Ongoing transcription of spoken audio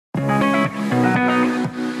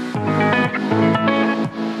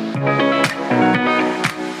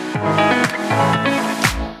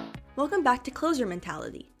Welcome back to Closer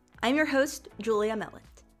Mentality. I'm your host, Julia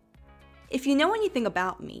Mellett. If you know anything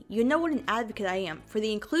about me, you know what an advocate I am for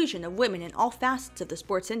the inclusion of women in all facets of the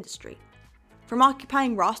sports industry. From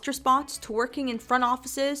occupying roster spots, to working in front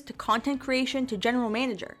offices, to content creation, to general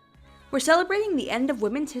manager. We're celebrating the end of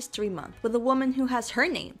Women's History Month with a woman who has her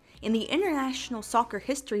name in the International Soccer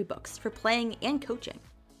History books for playing and coaching.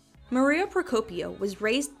 Maria Procopio was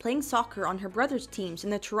raised playing soccer on her brother's teams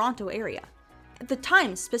in the Toronto area. At the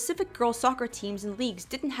time, specific girls' soccer teams and leagues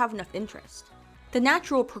didn't have enough interest. The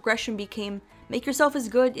natural progression became make yourself as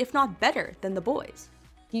good, if not better, than the boys.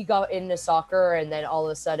 He got into soccer and then all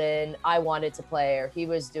of a sudden I wanted to play, or he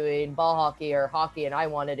was doing ball hockey or hockey and I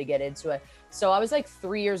wanted to get into it. So I was like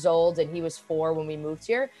 3 years old and he was 4 when we moved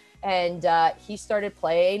here. And he started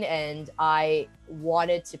playing and I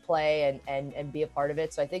wanted to play and be a part of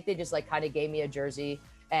it. So I think they just like kind of gave me a jersey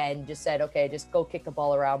and just said, okay, just go kick the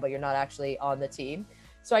ball around, but you're not actually on the team.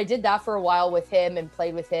 So I did that for a while with him and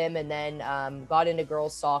played with him, and then got into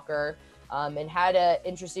girls soccer and had an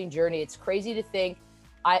interesting journey. It's crazy to think,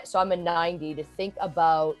 I'm a 90, to think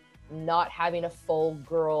about not having a full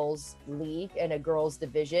girls league and a girls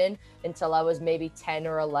division until I was maybe 10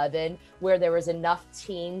 or 11, where there was enough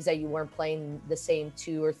teams that you weren't playing the same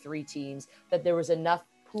 2 or 3 teams, that there was enough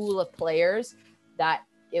pool of players that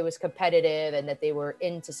it was competitive and that they were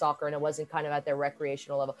into soccer and it wasn't kind of at their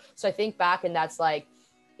recreational level. So I think back, and that's like,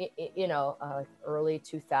 early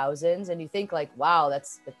 2000s, and you think like, wow,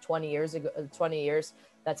 that's 20 years ago, 20 years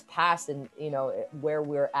that's passed, and where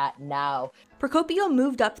we're at now. Procopio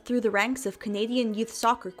moved up through the ranks of Canadian youth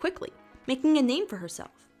soccer quickly, making a name for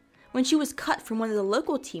herself. When she was cut from one of the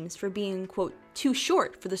local teams for being, quote, too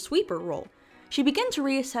short for the sweeper role, she began to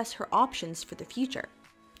reassess her options for the future.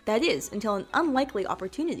 That is, until an unlikely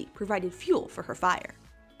opportunity provided fuel for her fire.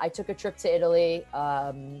 I took a trip to Italy.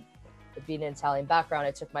 Being an Italian background,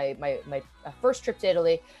 I took my first trip to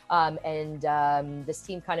Italy, and this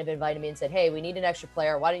team kind of invited me and said, hey, we need an extra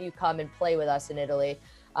player. Why don't you come and play with us in Italy,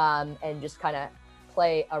 and just kind of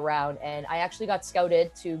play around. And I actually got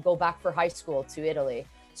scouted to go back for high school to Italy.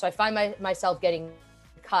 So I find myself getting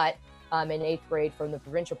cut in 8th grade from the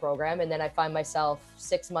provincial program. And then I find myself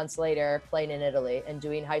 6 months later playing in Italy and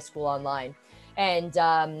doing high school online.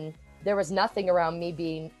 And there was nothing around me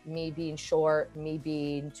being short, me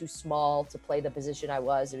being too small to play the position I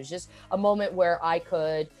was. It was just a moment where I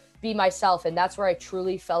could be myself. And that's where I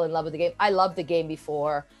truly fell in love with the game. I loved the game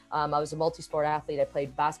before. I was a multi-sport athlete. I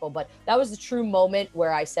played basketball, but that was the true moment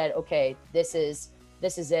where I said, okay, this is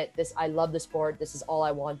it. I love the sport. This is all I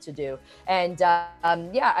want to do. And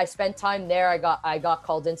I spent time there. I got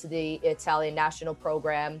called into the Italian national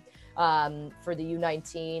program for the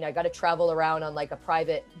U19. I got to travel around on like a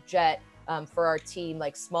private jet for our team,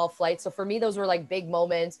 like small flights. So for me, those were like big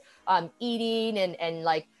moments. Eating and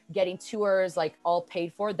like getting tours, like all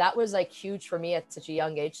paid for. That was like huge for me at such a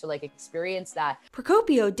young age to like experience that.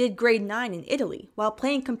 Procopio did grade 9 in Italy while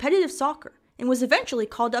playing competitive soccer, and was eventually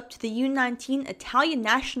called up to the U19 Italian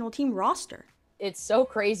national team roster. It's so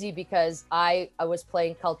crazy because I was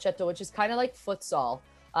playing calcetto, which is kind of like futsal.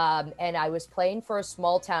 And I was playing for a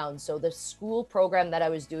small town. So the school program that I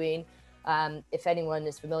was doing, if anyone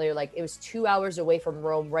is familiar, like it was 2 hours away from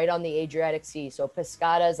Rome, right on the Adriatic Sea. So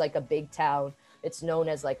Pescara is like a big town. It's known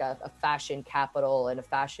as like a fashion capital and a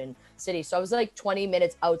fashion city. So I was like 20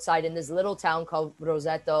 minutes outside in this little town called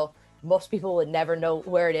Roseto. Most people would never know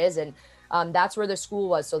where it is. And that's where the school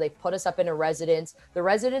was. So they put us up in a residence. The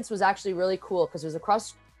residence was actually really cool because it was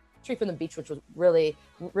across the street from the beach, which was really,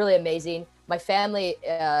 really amazing. My family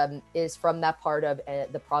is from that part of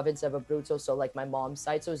the province of Abruzzo. So like my mom's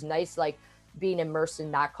side. So it was nice, like being immersed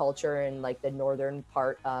in that culture in like the northern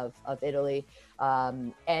part of Italy.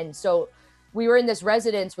 And so we were in this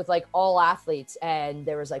residence with like all athletes, and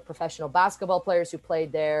there was like professional basketball players who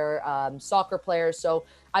played there, soccer players. So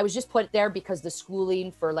I was just put there because the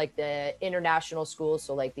schooling for like the international schools,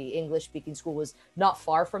 so like the English speaking school, was not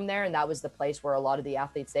far from there. And that was the place where a lot of the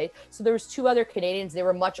athletes stayed. So there was 2 other Canadians. They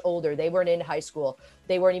were much older. They weren't in high school.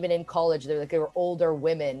 They weren't even in college. They were older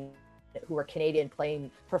women who were Canadian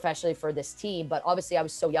playing professionally for this team. But obviously I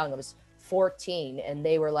was so young. I was 14 and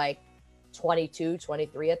they were like 22,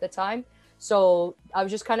 23 at the time. So I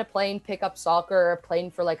was just kind of playing pickup soccer, playing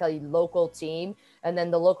for like a local team. And then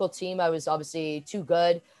the local team, I was obviously too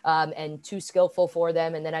good and too skillful for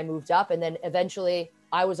them. And then I moved up, and then eventually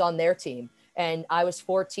I was on their team. And I was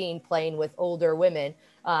 14 playing with older women.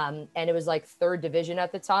 And it was like 3rd division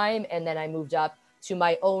at the time. And then I moved up to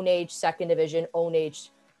my own age, 2nd division, own age,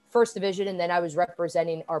 first division, and then I was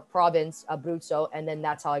representing our province, Abruzzo, and then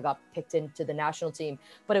that's how I got picked into the national team.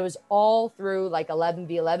 But it was all through like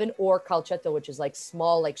 11v11 or calcetto, which is like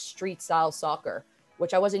small, like street style soccer,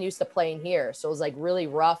 which I wasn't used to playing here. So it was like really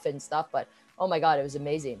rough and stuff, but oh my God, it was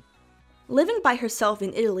amazing. Living by herself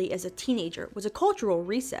in Italy as a teenager was a cultural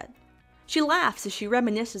reset. She laughs as she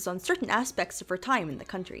reminisces on certain aspects of her time in the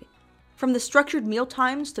country. From the structured meal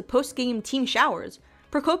times to post-game team showers,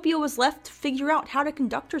 Procopio was left to figure out how to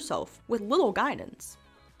conduct herself with little guidance.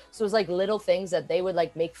 So it was like little things that they would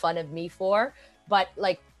like make fun of me for, but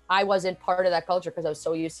like I wasn't part of that culture because I was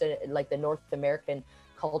so used to like the North American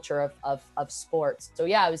culture of sports. So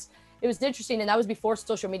yeah, it was interesting. And that was before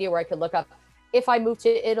social media where I could look up, if I moved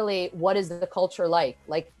to Italy, what is the culture like?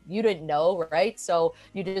 Like you didn't know, right? So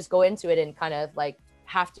you just go into it and kind of like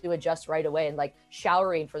have to adjust right away. And like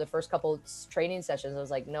showering for the first couple training sessions, I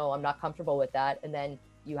was like, no, I'm not comfortable with that. And then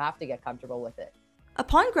you have to get comfortable with it.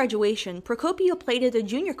 Upon graduation, Procopio played at a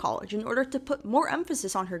junior college in order to put more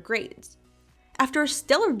emphasis on her grades. After a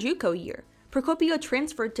stellar JUCO year, Procopio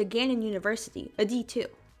transferred to Gannon University, a D2.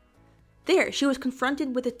 There, she was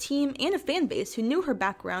confronted with a team and a fan base who knew her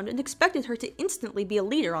background and expected her to instantly be a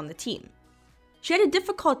leader on the team. She had a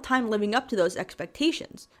difficult time living up to those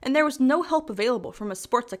expectations, and there was no help available from a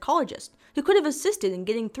sports psychologist who could have assisted in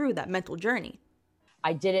getting through that mental journey.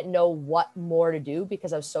 I didn't know what more to do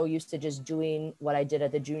because I was so used to just doing what I did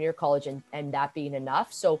at the junior college and that being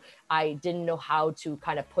enough. So I didn't know how to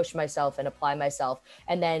kind of push myself and apply myself.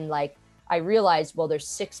 And then like, I realized, well, there's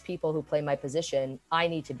 6 people who play my position. I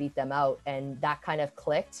need to beat them out. And that kind of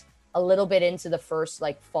clicked a little bit into the first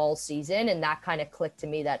like fall season. And that kind of clicked to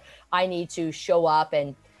me that I need to show up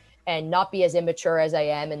and not be as immature as I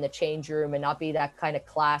am in the change room and not be that kind of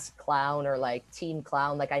class clown or like teen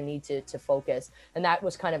clown. Like I need to focus. And that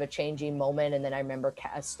was kind of a changing moment. And then I remember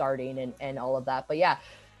starting and all of that. But yeah,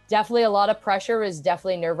 definitely a lot of pressure, is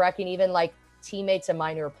definitely nerve wracking. Even like teammates of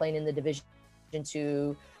mine who were playing in the Division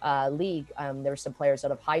 2 league. There were some players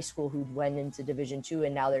out of high school who went into Division 2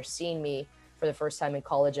 and now they're seeing me for the first time in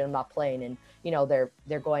college and I'm not playing. And, you know,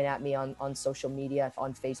 they're going at me on social media,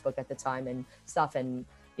 on Facebook at the time and stuff. And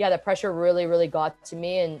yeah, the pressure really, really got to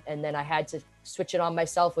me. And then I had to switch it on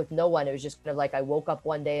myself with no one. It was just kind of like, I woke up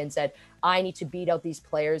one day and said, I need to beat out these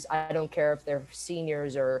players. I don't care if they're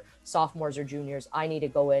seniors or sophomores or juniors. I need to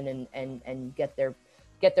go in and get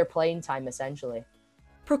their playing time essentially.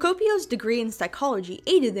 Procopio's degree in psychology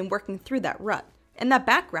aided in working through that rut, and that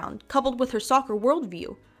background, coupled with her soccer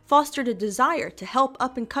worldview, fostered a desire to help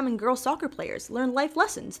up-and-coming girl soccer players learn life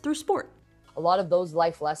lessons through sport. A lot of those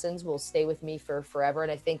life lessons will stay with me for forever,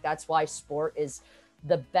 and I think that's why sport is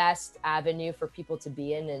the best avenue for people to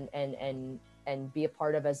be in and be a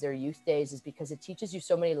part of as their youth days, is because it teaches you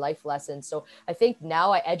so many life lessons. So I think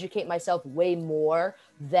now I educate myself way more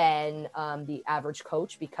than the average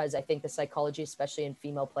coach, because I think the psychology, especially in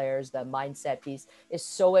female players, the mindset piece is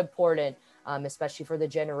so important, especially for the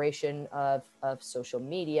generation of social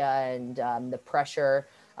media and the pressure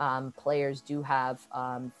players do have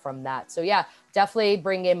from that. So yeah, definitely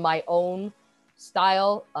bring in my own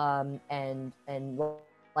style and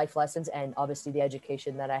life lessons, and obviously the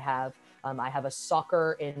education that I have. I have a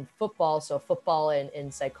soccer in football, so football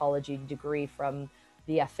and psychology degree from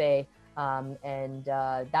the FA.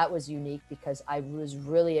 That was unique because I was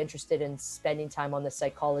really interested in spending time on the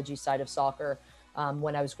psychology side of soccer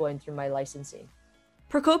when I was going through my licensing.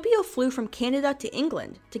 Procopio flew from Canada to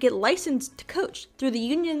England to get licensed to coach through the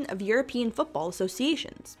Union of European Football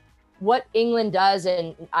Associations. What England does,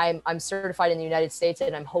 and I'm certified in the United States,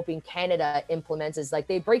 and I'm hoping Canada implements, is like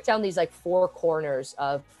they break down these like 4 corners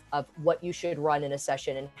of what you should run in a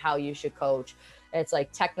session and how you should coach. And it's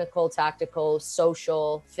like technical, tactical,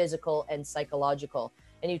 social, physical, and psychological.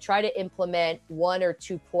 And you try to implement 1 or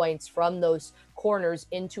 2 points from those corners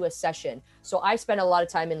into a session. So I spent a lot of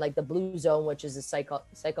time in like the blue zone, which is a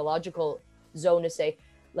psychological zone, to say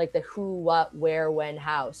like the who, what, where, when,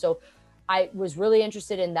 how. So I was really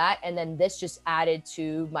interested in that. And then this just added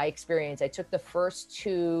to my experience. I took the first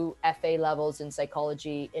 2 FA levels in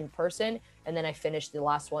psychology in person, and then I finished the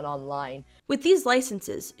last one online. With these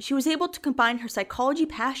licenses, she was able to combine her psychology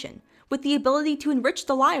passion with the ability to enrich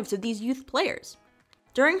the lives of these youth players.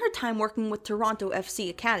 During her time working with Toronto FC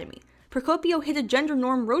Academy, Procopio hit a gender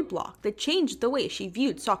norm roadblock that changed the way she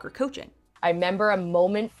viewed soccer coaching. I remember a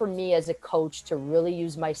moment for me as a coach to really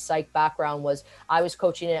use my psych background was I was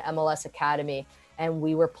coaching at MLS Academy and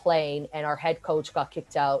we were playing and our head coach got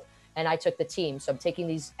kicked out and I took the team. So I'm taking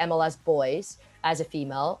these MLS boys as a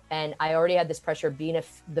female, and I already had this pressure being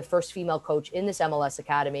the first female coach in this MLS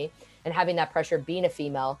Academy and having that pressure being a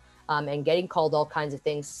female. and getting called all kinds of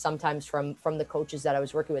things, sometimes from the coaches that I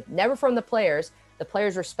was working with, never from the players. The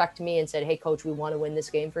players respect me and said, hey, coach, we want to win this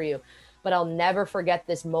game for you. But I'll never forget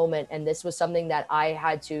this moment. And this was something that I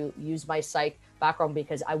had to use my psych background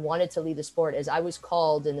because I wanted to leave the sport, as I was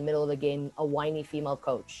called in the middle of a game a whiny female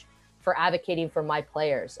coach for advocating for my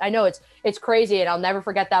players. I know it's crazy, and I'll never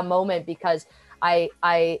forget that moment because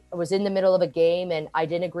I was in the middle of a game and I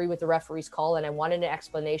didn't agree with the referee's call, and I wanted an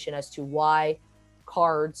explanation as to why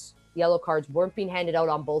yellow cards weren't being handed out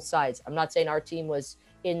on both sides. I'm not saying our team was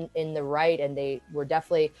in the right, and they were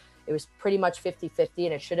definitely, it was pretty much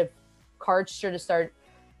 50-50, and cards should have started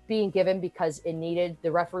being given because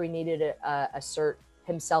the referee needed to assert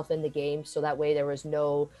himself in the game, so that way there was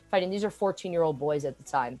no fighting. These are 14-year-old boys at the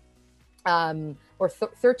time, or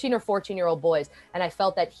 13 or 14-year-old boys, and I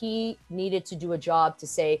felt that he needed to do a job to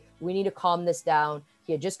say, we need to calm this down.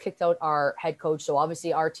 He had just kicked out our head coach, so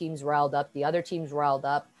obviously our team's riled up, the other team's riled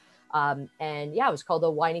up, and yeah, it was called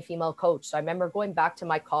a whiny female coach. So I remember going back to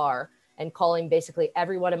my car and calling basically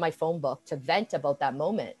everyone in my phone book to vent about that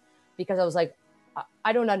moment, because I was like,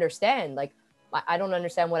 I don't understand. Like, I don't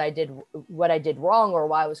understand what I did wrong or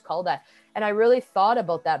why I was called that. And I really thought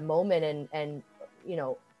about that moment and,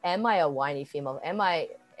 am I a whiny female? Am I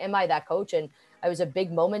that coach? And it was a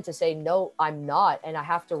big moment to say, no, I'm not. And I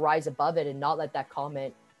have to rise above it and not let that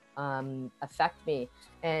comment affect me.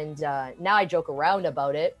 And now I joke around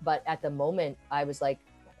about it. But at the moment I was like,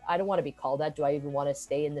 I don't want to be called that. Do I even want to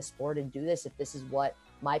stay in the sport and do this if this is what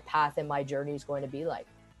my path and my journey is going to be like?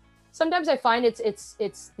 Sometimes I find it's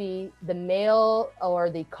the male or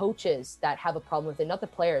the coaches that have a problem with it, not the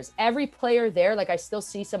players. Every player there, like I still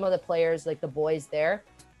see some of the players, like the boys there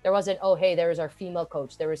wasn't, oh, hey, there was our female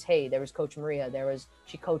coach. There was Coach Maria.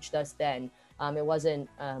 She coached us then. It wasn't,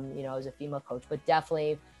 it was a female coach, but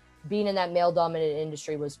definitely being in that male dominated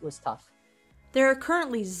industry was tough. There are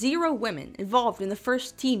currently 0 women involved in the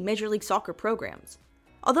first team Major League Soccer programs.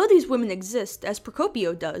 Although these women exist, as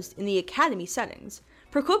Procopio does, in the academy settings,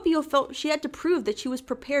 Procopio felt she had to prove that she was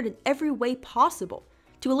prepared in every way possible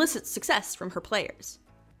to elicit success from her players.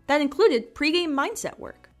 That included pregame mindset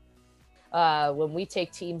work. When we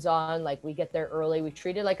take teams on, like we get there early, we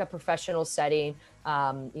treat it like a professional setting.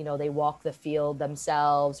 They walk the field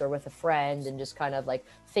themselves or with a friend and just kind of like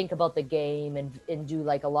think about the game and do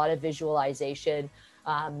like a lot of visualization.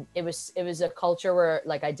 It was a culture where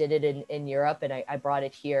like I did it in Europe and I brought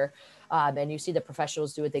it here. And you see the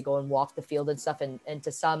professionals do it. They go and walk the field and stuff. And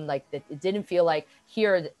to some, like it didn't feel like,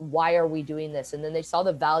 here, why are we doing this? And then they saw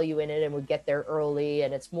the value in it and would get there early.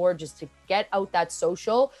 And it's more just to get out that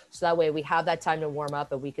social. So that way we have that time to warm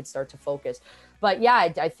up and we could start to focus. But yeah,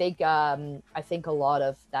 I think a lot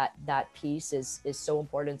of that piece is so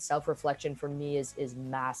important. Self-reflection for me is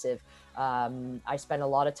massive. I spend a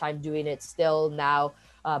lot of time doing it still now.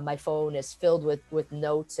 My phone is filled with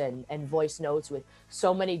notes and voice notes with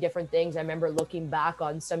so many different things. I remember looking back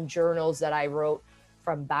on some journals that I wrote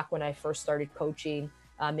from back when I first started coaching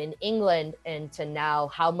in England, and to now,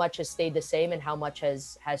 how much has stayed the same and how much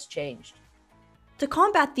has changed. To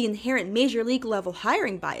combat the inherent Major League level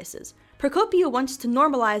hiring biases, Procopio wants to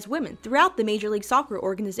normalize women throughout the Major League Soccer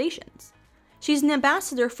organizations. She's an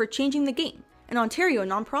ambassador for Changing the Game, an Ontario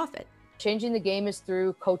nonprofit. Changing the Game is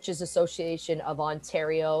through Coaches Association of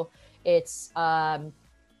Ontario. It's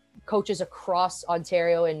coaches across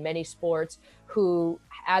Ontario in many sports who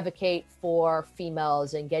advocate for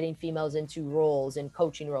females and getting females into roles and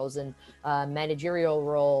coaching roles and managerial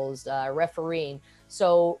roles, refereeing.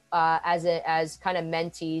 So as kind of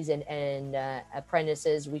mentees and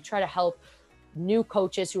apprentices, we try to help new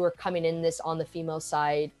coaches who are coming in this on the female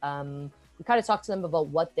side. We kind of talk to them about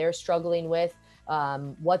what they're struggling with,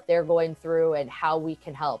 what they're going through and how we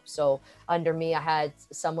can help. So under me, I had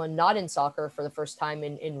someone not in soccer for the first time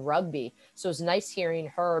in rugby. So it was nice hearing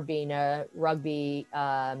her being a rugby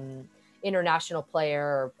international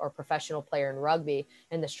player or professional player in rugby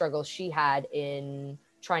and the struggles she had in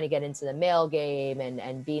trying to get into the male game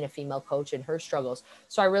and being a female coach and her struggles.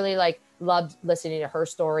 So I really loved listening to her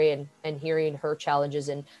story and hearing her challenges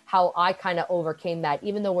and how I kind of overcame that,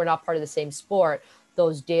 even though we're not part of the same sport,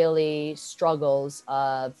 those daily struggles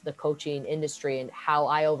of the coaching industry and how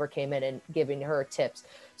I overcame it and giving her tips.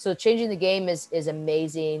 So Changing the Game is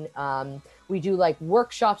amazing. We do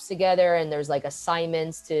workshops together and there's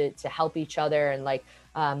assignments to help each other,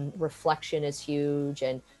 and reflection is huge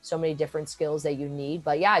and so many different skills that you need.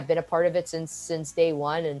 But yeah, I've been a part of it since day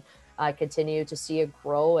one, and I continue to see it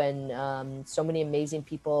grow, and so many amazing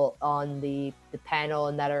people on the panel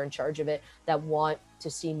and that are in charge of it that want to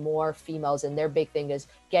see more females. And their big thing is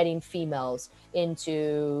getting females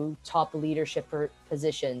into top leadership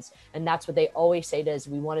positions. And that's what they always say to us: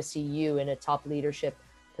 we want to see you in a top leadership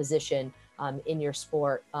position in your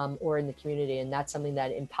sport or in the community. And that's something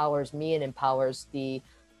that empowers me and empowers the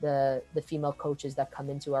female coaches that come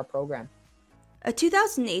into our program. A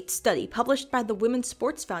 2008 study published by the Women's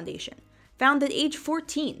Sports Foundation found that age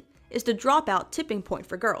 14 is the dropout tipping point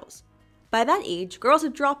for girls. By that age, girls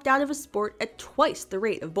have dropped out of a sport at twice the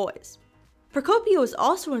rate of boys. Procopio is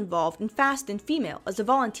also involved in Fast and Female as a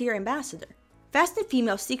volunteer ambassador. Fast and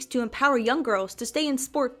Female seeks to empower young girls to stay in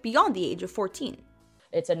sport beyond the age of 14.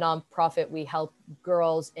 It's a nonprofit. We help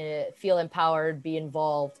girls feel empowered, be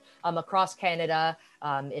involved across Canada.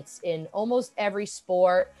 It's in almost every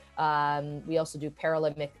sport. We also do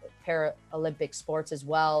Paralympic sports as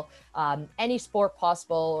well. Any sport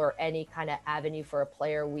possible or any kind of avenue for a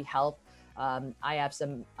player, we help. I have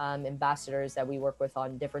some ambassadors that we work with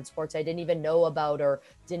on different sports I didn't even know about or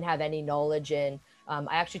didn't have any knowledge in.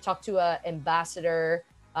 I actually talked to an ambassador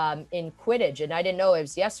in Quidditch, and I didn't know. It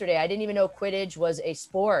was yesterday. I didn't even know Quidditch was a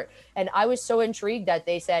sport, and I was so intrigued that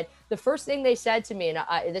they said the first thing they said to me,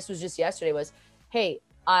 and this was just yesterday, was, "Hey,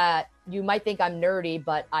 you might think I'm nerdy,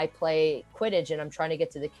 but I play Quidditch, and I'm trying to get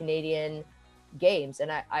to the Canadian games." And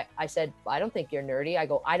I said, "I don't think you're nerdy." I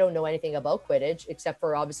go, "I don't know anything about Quidditch except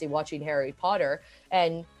for obviously watching Harry Potter,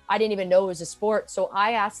 and I didn't even know it was a sport." So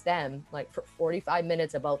I asked them like for 45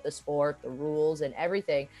 minutes about the sport, the rules, and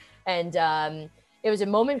everything, and it was a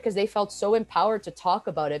moment because they felt so empowered to talk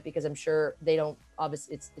about it, because I'm sure they don't,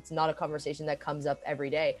 obviously it's not a conversation that comes up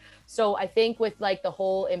every day. So I think with like the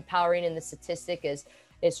whole empowering and the statistic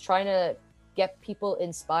is trying to get people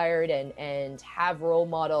inspired and have role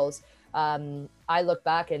models. I look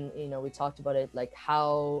back and, we talked about it, like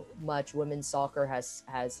how much women's soccer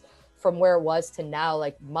has from where it was to now.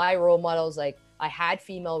 Like my role models, like I had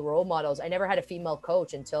female role models. I never had a female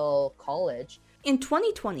coach until college. In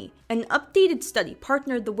 2020, an updated study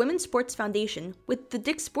partnered the Women's Sports Foundation with the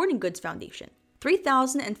Dick's Sporting Goods Foundation.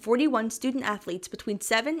 3,041 student athletes between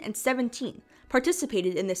 7 and 17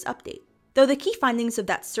 participated in this update. Though the key findings of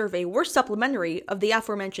that survey were supplementary of the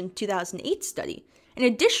aforementioned 2008 study, an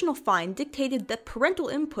additional find dictated that parental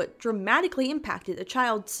input dramatically impacted a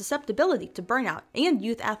child's susceptibility to burnout and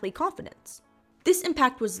youth athlete confidence. This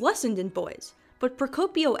impact was lessened in boys, but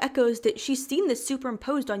Procopio echoes that she's seen this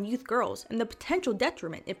superimposed on youth girls and the potential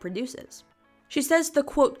detriment it produces. She says the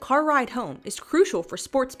quote, "car ride home" is crucial for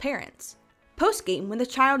sports parents. Post-game, when the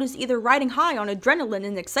child is either riding high on adrenaline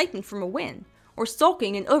and excitement from a win, or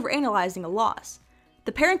sulking and overanalyzing a loss,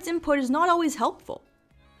 the parent's input is not always helpful.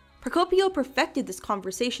 Procopio perfected this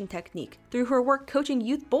conversation technique through her work coaching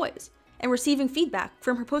youth boys and receiving feedback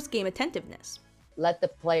from her post-game attentiveness. Let the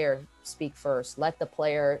player speak first. Let the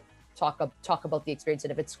player talk about the experience.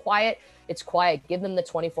 And if it's quiet, it's quiet. Give them the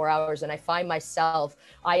 24 hours. And I find myself,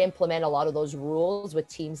 I implement a lot of those rules with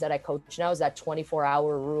teams that I coach now, is that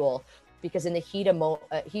 24-hour rule, because in the heat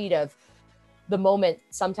of the moment,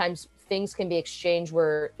 sometimes things can be exchanged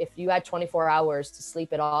where if you had 24 hours to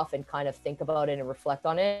sleep it off and kind of think about it and reflect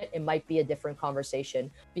on it, it might be a different conversation,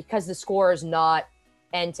 because the score is not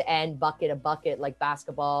end to end, bucket to bucket like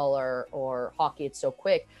basketball or hockey. It's so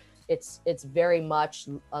quick. It's very much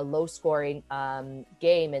a low scoring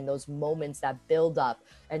game, and those moments that build up,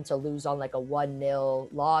 and to lose on like a 1-0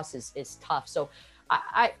 loss is tough. So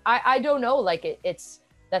I don't know, like it's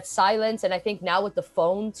that silence. And I think now with the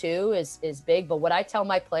phone too is big. But what I tell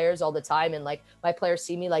my players all the time, and like my players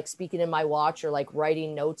see me like speaking in my watch or like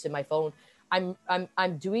writing notes in my phone,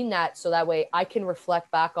 I'm doing that so that way I can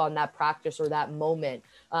reflect back on that practice or that moment.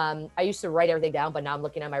 I used to write everything down, but now I'm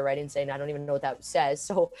looking at my writing saying, I don't even know what that says.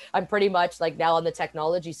 So I'm pretty much like now on the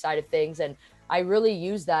technology side of things. And I really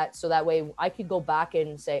use that so that way I could go back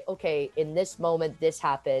and say, okay, in this moment, this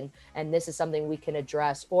happened, and this is something we can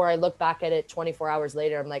address. Or I look back at it 24 hours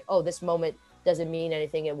later, I'm like, oh, this moment doesn't mean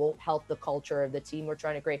anything. It won't help the culture of the team we're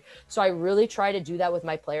trying to create. So I really try to do that with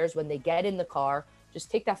my players when they get in the car. Just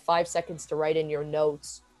take that 5 seconds to write in your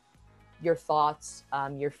notes, your thoughts,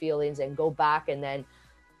 your feelings, and go back. And then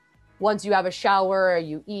once you have a shower or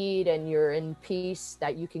you eat and you're in peace,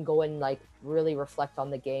 that you can go and like really reflect on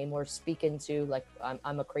the game, or speak into, like,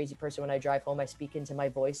 I'm a crazy person. When I drive home, I speak into my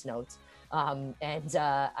voice notes. But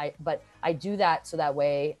I do that so that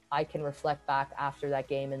way I can reflect back after that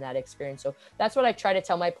game and that experience. So that's what I try to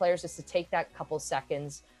tell my players, is to take that couple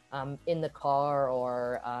seconds in the car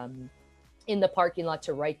or in the parking lot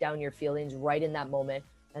to write down your feelings right in that moment,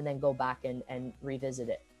 and then go back and revisit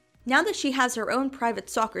it. Now that she has her own private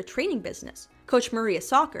soccer training business, Coach Maria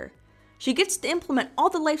Soccer, she gets to implement all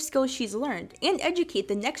the life skills she's learned and educate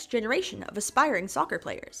the next generation of aspiring soccer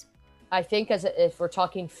players. I think if we're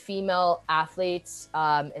talking female athletes,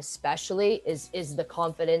 especially is the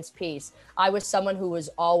confidence piece. I was someone who was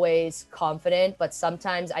always confident, but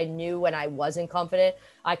sometimes I knew when I wasn't confident,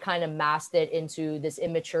 I kind of masked it into this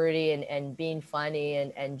immaturity and being funny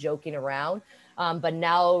and joking around. But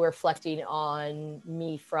now reflecting on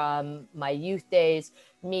me from my youth days,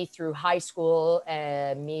 me through high school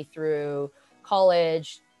and me through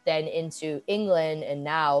college, then into England, and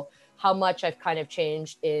now how much I've kind of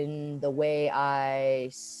changed in the way I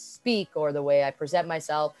speak or the way I present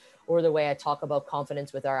myself or the way I talk about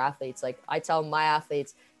confidence with our athletes. Like I tell my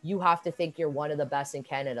athletes, you have to think you're one of the best in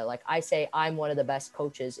Canada. Like I say, I'm one of the best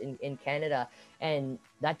coaches in Canada, and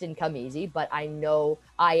that didn't come easy, but I know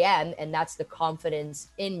I am. And that's the confidence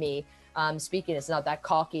in me. Speaking, it's not that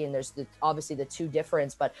cocky, and there's obviously the two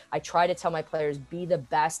difference, but I try to tell my players, be the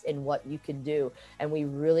best in what you can do. And we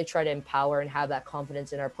really try to empower and have that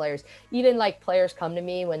confidence in our players. Even like players come to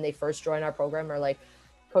me when they first join our program are like,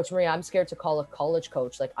 Coach Maria, I'm scared to call a college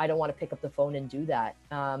coach. Like, I don't want to pick up the phone and do that.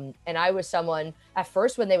 And I was someone at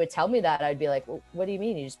first when they would tell me that, I'd be like, well, what do you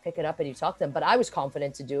mean? You just pick it up and you talk to them. But I was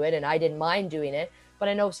confident to do it and I didn't mind doing it. But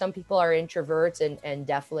I know some people are introverts and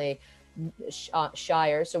definitely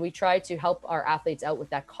shyer. So we try to help our athletes out with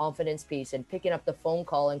that confidence piece and picking up the phone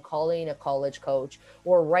call and calling a college coach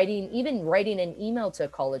or writing an email to a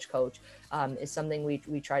college coach is something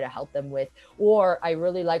we try to help them with. Or I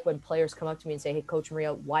really like when players come up to me and say, hey, Coach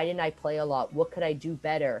Maria, why didn't I play a lot? What could I do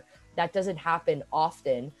better? That doesn't happen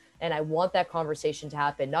often. And I want that conversation to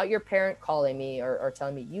happen, not your parent calling me or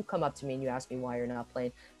telling me. You come up to me and you ask me why you're not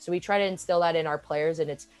playing. So we try to instill that in our players,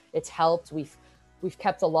 and it's helped. We've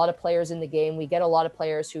kept a lot of players in the game. We get a lot of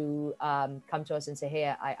players who come to us and say,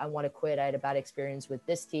 hey, I want to quit. I had a bad experience with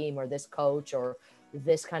this team or this coach or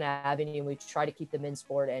this kind of avenue. And we try to keep them in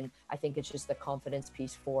sport. And I think it's just the confidence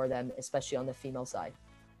piece for them, especially on the female side.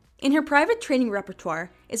 In her private training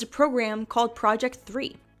repertoire is a program called Project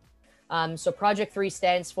 3. So Project 3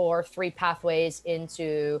 stands for 3 pathways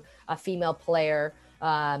into a female player.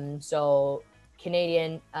 So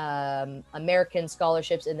Canadian, American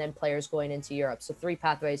scholarships, and then players going into Europe. So 3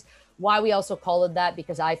 pathways. Why we also call it that,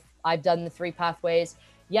 because I've done the 3 pathways.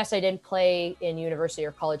 Yes, I didn't play in university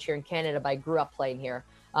or college here in Canada, but I grew up playing here.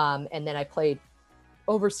 And then I played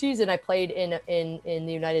overseas and I played in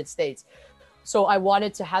the United States. So I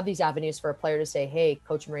wanted to have these avenues for a player to say, hey,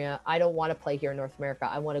 Coach Maria, I don't want to play here in North America.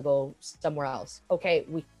 I want to go somewhere else. Okay,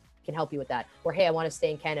 we can help you with that. Or, hey, I want to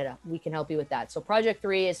stay in Canada. We can help you with that. So Project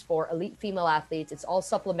 3 is for elite female athletes. It's all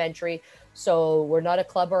supplementary. So we're not a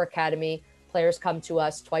club or academy. Players come to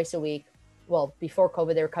us twice a week. Well, before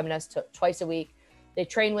COVID, they were coming to us twice a week. They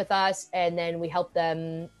train with us, and then we help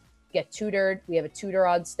them get tutored. We have a tutor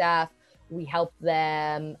on staff. We help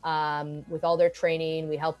them with all their training.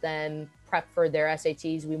 We help them prep for their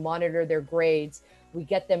SATs. We monitor their grades. We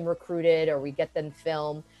get them recruited or we get them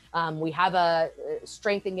filmed. We have a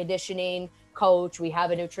strength and conditioning coach. We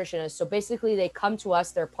have a nutritionist. So basically they come to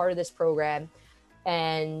us, they're part of this program,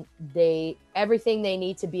 and everything they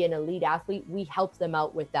need to be an elite athlete, we help them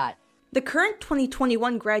out with that. The current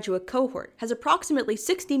 2021 graduate cohort has approximately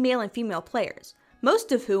 60 male and female players,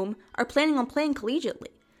 most of whom are planning on playing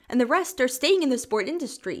collegiately, and the rest are staying in the sport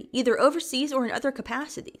industry, either overseas or in other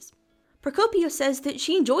capacities. Procopio says that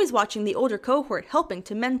she enjoys watching the older cohort helping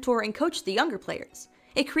to mentor and coach the younger players.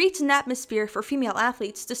 It creates an atmosphere for female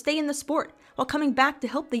athletes to stay in the sport while coming back to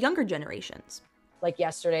help the younger generations. Like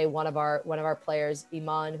yesterday, one of our players,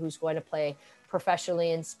 Iman, who's going to play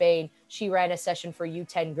professionally in Spain, she ran a session for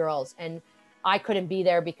U10 girls, and I couldn't be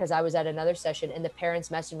there because I was at another session, and the parents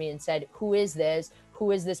messaged me and said, who is this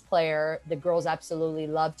player? The girls absolutely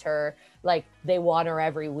loved her. Like, they want her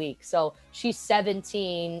every week. So she's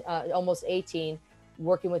 17, almost 18,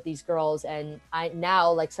 working with these girls. And I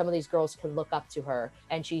now, like, some of these girls can look up to her.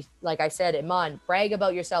 And she, like I said, Iman, brag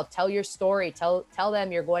about yourself, tell your story, tell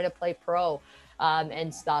them you're going to play pro.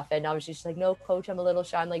 And stuff. And obviously she's like, no, coach, I'm a little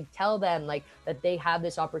shy. I'm like, tell them like that they have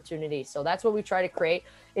this opportunity. So that's what we try to create.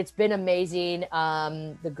 It's been amazing.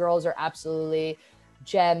 The girls are absolutely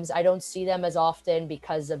gems. I don't see them as often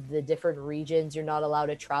because of the different regions you're not allowed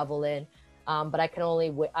to travel in. But I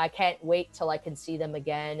can't wait till I can see them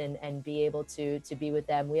again and be able to be with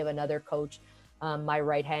them. We have another coach, my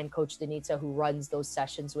right hand coach, Denitsa, who runs those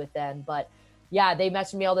sessions with them. But yeah, they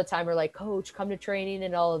message me all the time. We're like, coach, come to training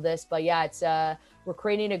and all of this. But yeah, it's we're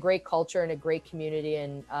creating a great culture and a great community.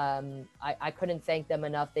 And I couldn't thank them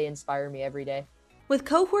enough. They inspire me every day. With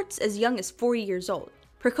cohorts as young as 4 years old,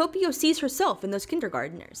 Procopio sees herself in those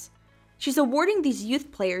kindergartners. She's awarding these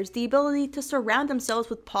youth players the ability to surround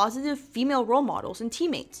themselves with positive female role models and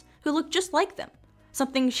teammates who look just like them,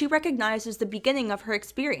 something she recognizes the beginning of her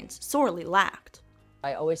experience sorely lacked.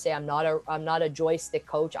 I always say I'm not a joystick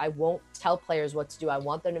coach. I won't tell players what to do. I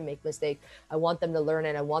want them to make mistakes. I want them to learn,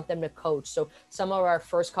 and I want them to coach. So some of our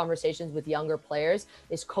first conversations with younger players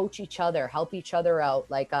is coach each other, help each other out.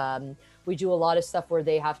 Like we do a lot of stuff where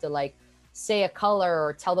they have to like say a color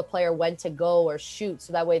or tell the player when to go or shoot,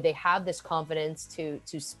 so that way they have this confidence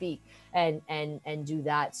to speak and do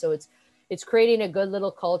that. So it's creating a good little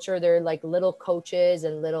culture. They're like little coaches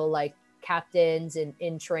and little like captains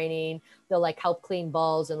in training. They'll like help clean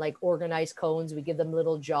balls and like organize cones. We give them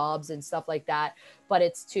little jobs and stuff like that, but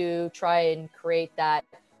it's to try and create that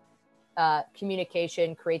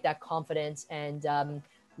communication, create that confidence. And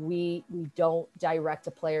we don't direct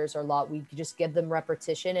the players a lot. We just give them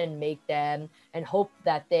repetition and make them and hope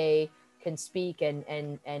that they can speak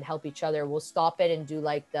and help each other. We'll stop it and do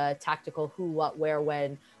like the tactical who, what, where,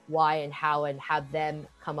 when, why, and how, and have them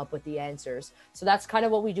come up with the answers. So that's kind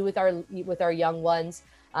of what we do with our young ones.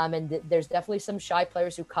 There's definitely some shy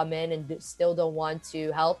players who come in and still don't want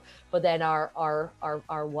to help, but then our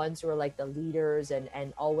ones who are like the leaders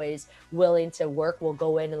and always willing to work will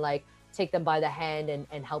go in and like take them by the hand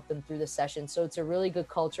and help them through the session. So it's a really good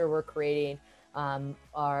culture we're creating.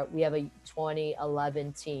 We have a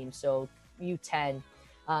 2011 team, so U10,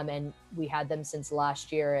 and we had them since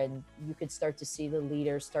last year, and you could start to see the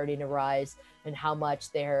leaders starting to rise and how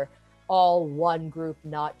much they're all one group,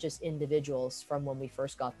 not just individuals from when we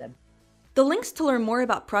first got them. The links to learn more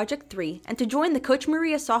about Project 3 and to join the Coach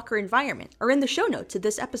Maria soccer environment are in the show notes of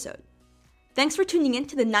this episode. Thanks for tuning in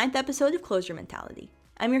to the 9th episode of Closer Mentality.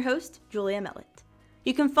 I'm your host, Julia Mellett.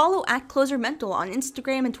 You can follow @CloserMental on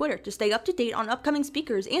Instagram and Twitter to stay up to date on upcoming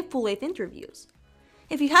speakers and full-length interviews.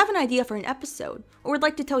 If you have an idea for an episode or would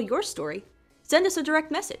like to tell your story, send us a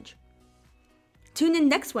direct message. Tune in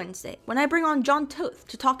next Wednesday when I bring on John Toth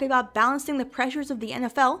to talk about balancing the pressures of the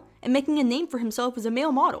NFL and making a name for himself as a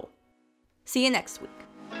male model. See you next week.